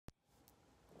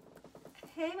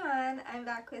Hey everyone, I'm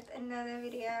back with another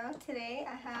video. Today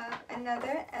I have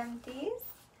another Empties.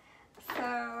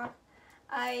 So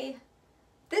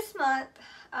this month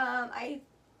I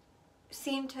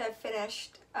seem to have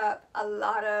finished up a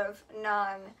lot of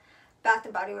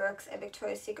non-Bath & Body Works and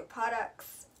Victoria's Secret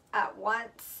products at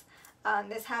once.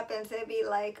 This happens every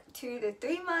like 2 to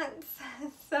 3 months.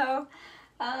 So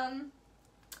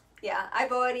yeah,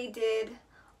 I've already did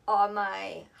all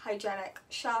my hygienic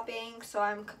shopping, so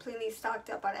I'm completely stocked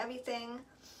up on everything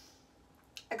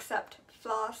except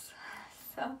floss.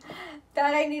 So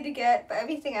that I need to get, but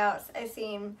everything else I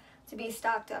seem to be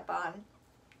stocked up on.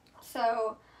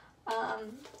 So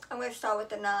I'm going to start with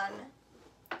the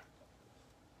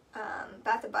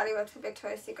Bath & Body Works and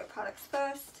Victoria's Secret products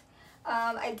first.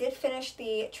 I did finish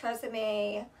the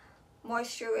Tresemme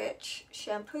Moisture Rich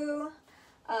shampoo.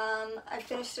 I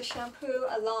finished the shampoo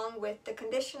along with the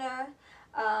conditioner.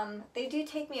 They do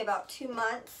take me about 2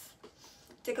 months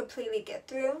to completely get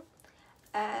through,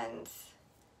 and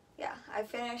yeah, I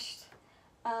finished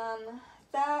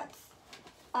that.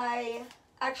 I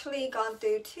actually gone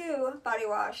through 2 body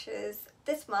washes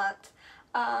this month.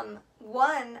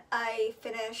 One I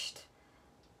finished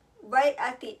right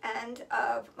at the end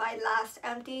of my last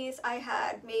Empties. I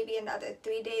had maybe another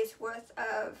 3 days worth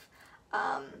of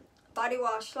body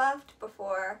wash left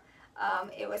before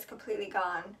it was completely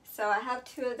gone. So I have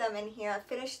 2 of them in here. I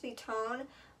finished the Tone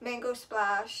Mango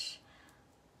Splash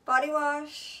body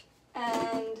wash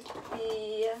and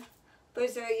the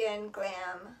Brazilian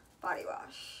Glam body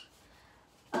wash.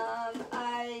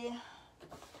 I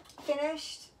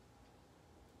finished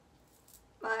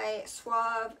my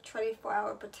Suave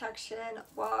 24-hour protection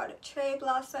Wad Cherry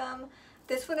Blossom.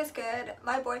 This one is good.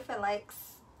 My boyfriend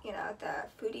likes, you know, the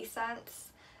fruity scents,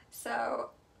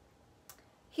 so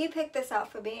he picked this out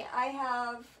for me. I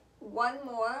have one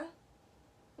more.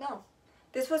 No,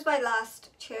 this was my last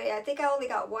cherry. I think I only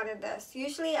got one of this.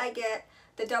 Usually I get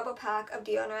the double pack of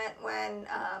deodorant when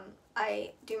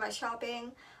I do my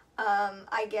shopping.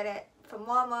 I get it from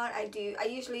Walmart. I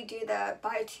usually do the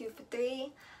buy 2 for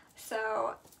 3.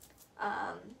 So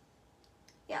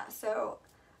yeah, so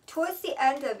towards the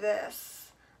end of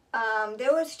this,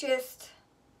 there was just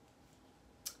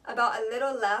about a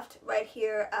little left right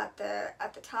here at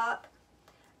the top,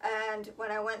 and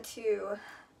when I went to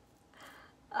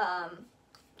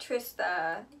twist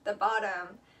the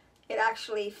bottom, it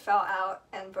actually fell out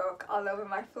and broke all over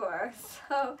my floor.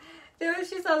 So there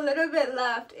was just a little bit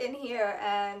left in here,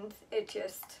 and it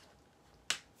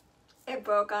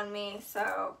broke on me.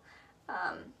 So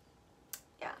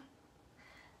yeah,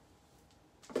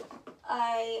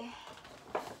 I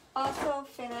also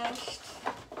finished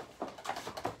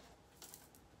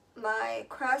my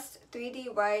Crest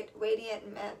 3D White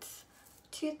Radiant Mint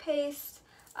toothpaste.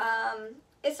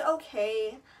 It's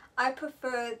okay. I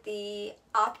prefer the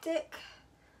Optic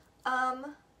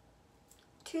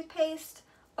toothpaste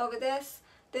over this.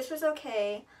 This was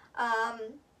okay.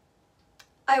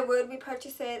 I would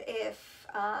repurchase it if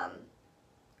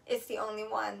it's the only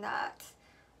one that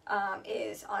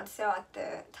is on sale at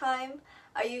the time.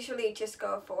 I usually just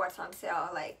go for what's on sale.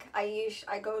 Like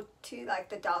I go to like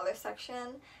the dollar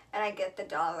section and I get the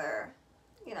 $1,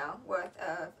 you know, worth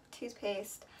of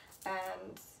toothpaste,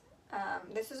 and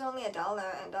this was only $1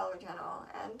 in Dollar General,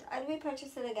 and I'd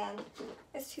repurchase it again.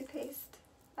 It's toothpaste.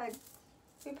 I'd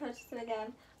repurchase it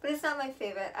again, but it's not my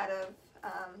favorite out of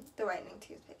the whitening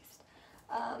toothpaste.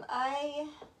 I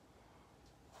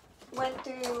went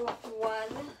through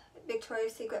one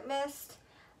Victoria's Secret mist.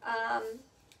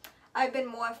 I've been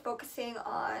more focusing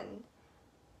on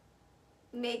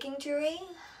making jewelry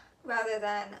rather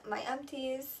than my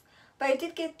Empties, but I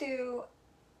did get through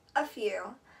a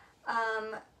few.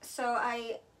 So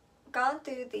I gone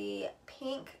through the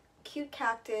Pink Cute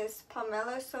Cactus,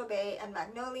 Pomelo Sorbet, and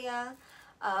Magnolia.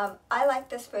 I like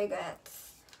this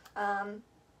fragrance.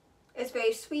 It's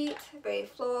very sweet, very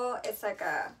floral. It's like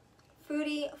a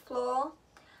fruity floral.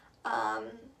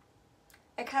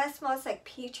 It kind of smells like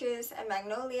peaches and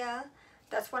magnolia.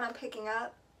 That's what I'm picking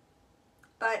up,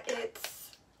 but it's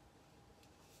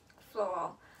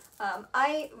floral.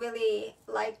 I really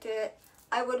liked it.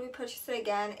 I would repurchase it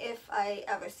again if I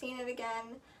ever seen it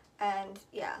again. And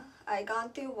yeah, I gone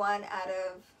through one out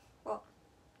of, well,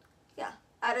 yeah,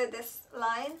 out of this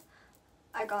line,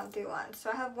 I gone through one.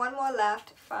 So I have one more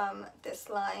left from this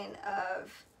line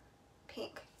of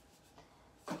pink.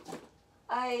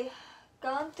 I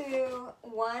gone through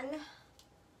one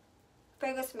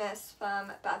fragrance mist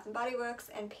from Bath & Body Works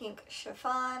in Pink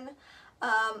Chiffon.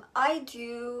 I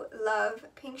do love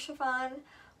Pink Chiffon,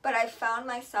 but I found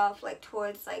myself like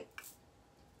towards like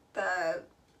the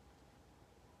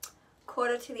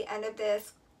quarter to the end of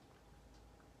this,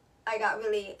 I got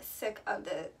really sick of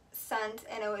the scent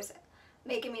and it was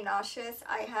making me nauseous.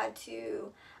 I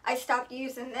stopped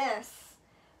using this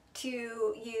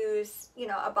to use, you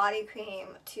know, a body cream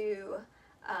to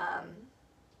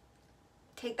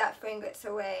take that fragrance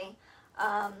away.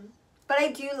 But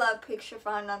I do love Peak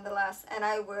Chiffon nonetheless, and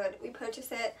I would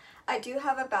repurchase it. I do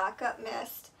have a backup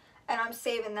mist, and I'm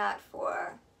saving that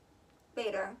for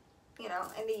later, you know,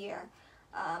 in the year.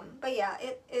 But yeah,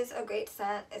 it is a great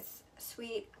scent. It's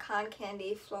sweet, cotton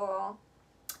candy, floral.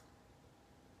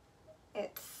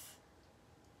 It's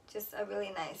just a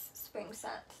really nice spring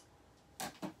scent.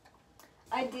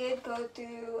 I did go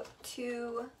through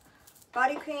 2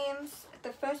 body creams.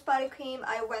 The first body cream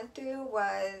I went through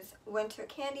was Winter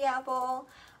Candy Apple.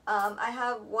 I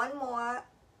have one more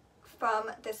from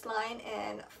this line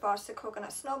in Frosted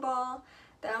Coconut Snowball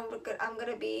that I'm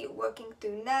gonna be working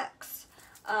through next.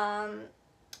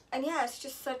 And yeah, it's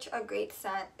just such a great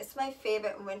scent. It's my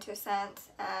favorite winter scent,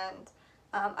 and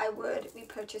I would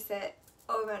repurchase it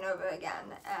over and over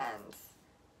again. And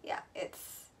yeah,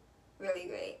 it's really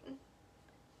great.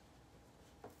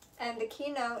 And the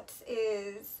keynotes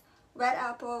is red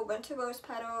apple, winter rose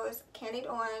petals, candied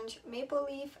orange, maple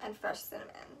leaf, and fresh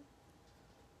cinnamon.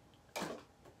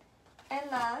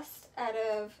 And last out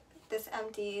of this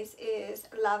Empties is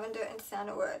lavender and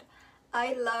sandalwood.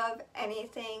 I love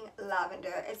anything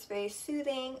lavender. It's very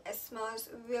soothing. It smells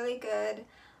really good.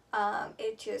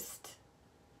 It just,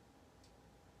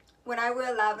 when I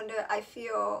wear lavender, I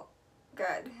feel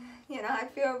good. You know, I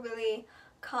feel really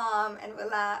calm and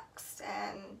relaxed,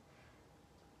 and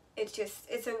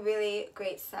it's a really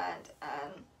great scent.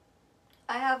 And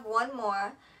I have one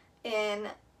more in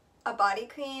a body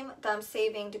cream that I'm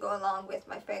saving to go along with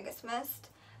my fragrance mist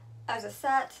as a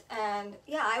set. And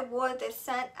yeah, I wore this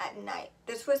scent at night.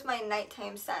 This was my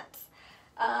nighttime scent.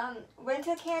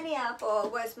 Winter Candy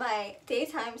Apple was my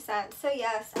daytime scent. So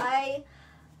yes, I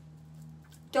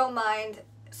don't mind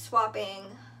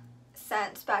swapping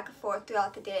scents back and forth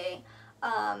throughout the day,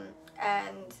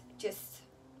 and just,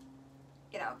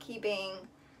 you know, keeping,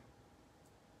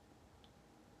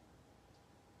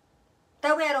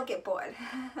 that way I don't get bored.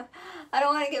 I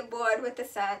don't want to get bored with the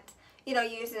scent, you know,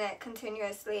 using it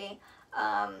continuously.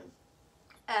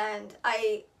 And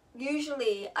I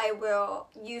will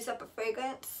use up a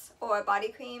fragrance or a body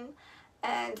cream,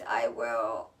 and I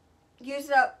will use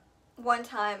it up one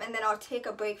time, and then I'll take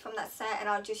a break from that scent and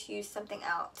I'll just use something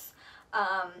else,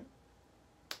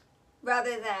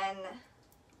 rather than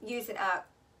using up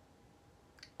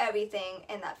everything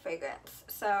in that fragrance.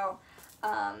 So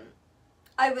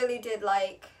I really did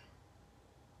like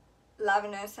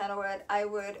lavender and sandalwood. I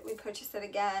would repurchase it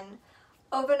again,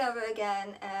 over and over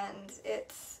again, and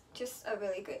it's just a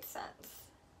really great scent.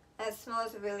 It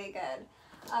smells really good.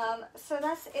 So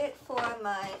that's it for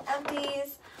my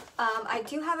Empties. I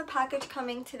do have a package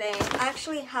coming today. I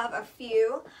actually have a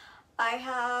few. I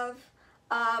have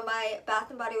my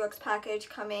Bath & Body Works package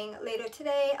coming later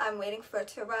today. I'm waiting for it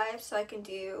to arrive so I can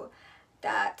do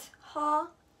that haul.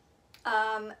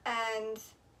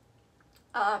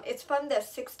 It's from the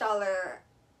 $6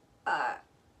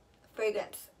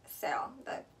 fragrance sale,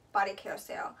 the body care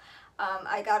sale.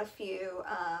 I got a few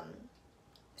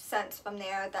scents from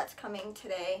there that's coming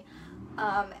today,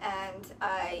 and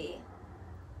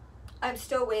I'm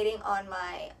still waiting on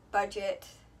my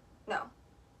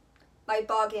my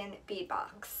Bargain bead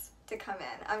box to come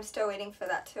in. I'm still waiting for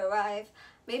that to arrive.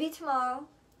 Maybe tomorrow,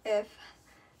 if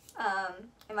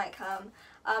it might come.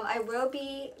 I will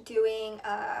be doing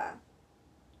a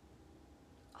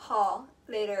haul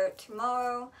later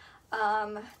tomorrow.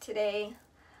 Today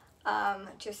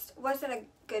just wasn't a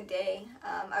good day.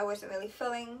 I wasn't really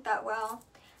feeling that well,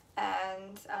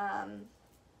 and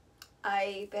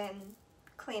I've been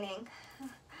cleaning.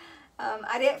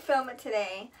 I didn't film it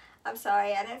today. I'm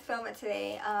sorry, I didn't film it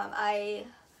today. I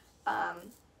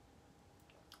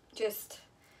just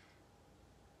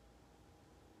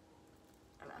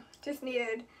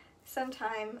needed some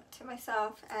time to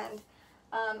myself, and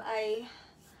I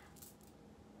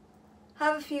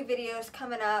have a few videos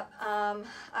coming up.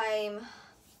 I'm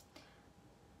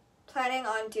planning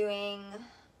on doing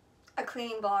a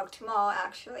cleaning vlog tomorrow,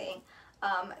 actually.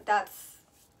 That's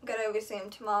gonna resume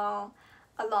tomorrow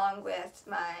along with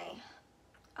my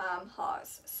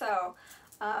hauls. So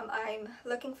I'm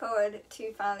looking forward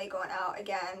to finally going out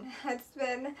again. It's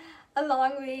been a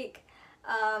long week,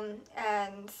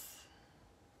 and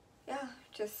yeah,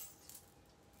 just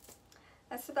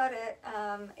that's about it.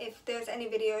 If there's any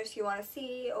videos you want to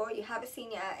see or you haven't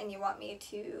seen yet and you want me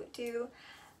to do,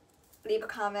 leave a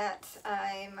comment.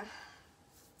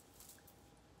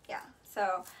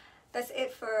 So that's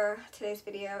it for today's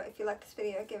video. If you like this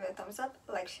video, give it a thumbs up,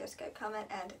 like, share, subscribe, comment,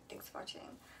 and thanks for watching.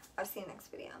 I'll see you next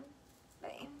video.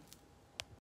 Bye.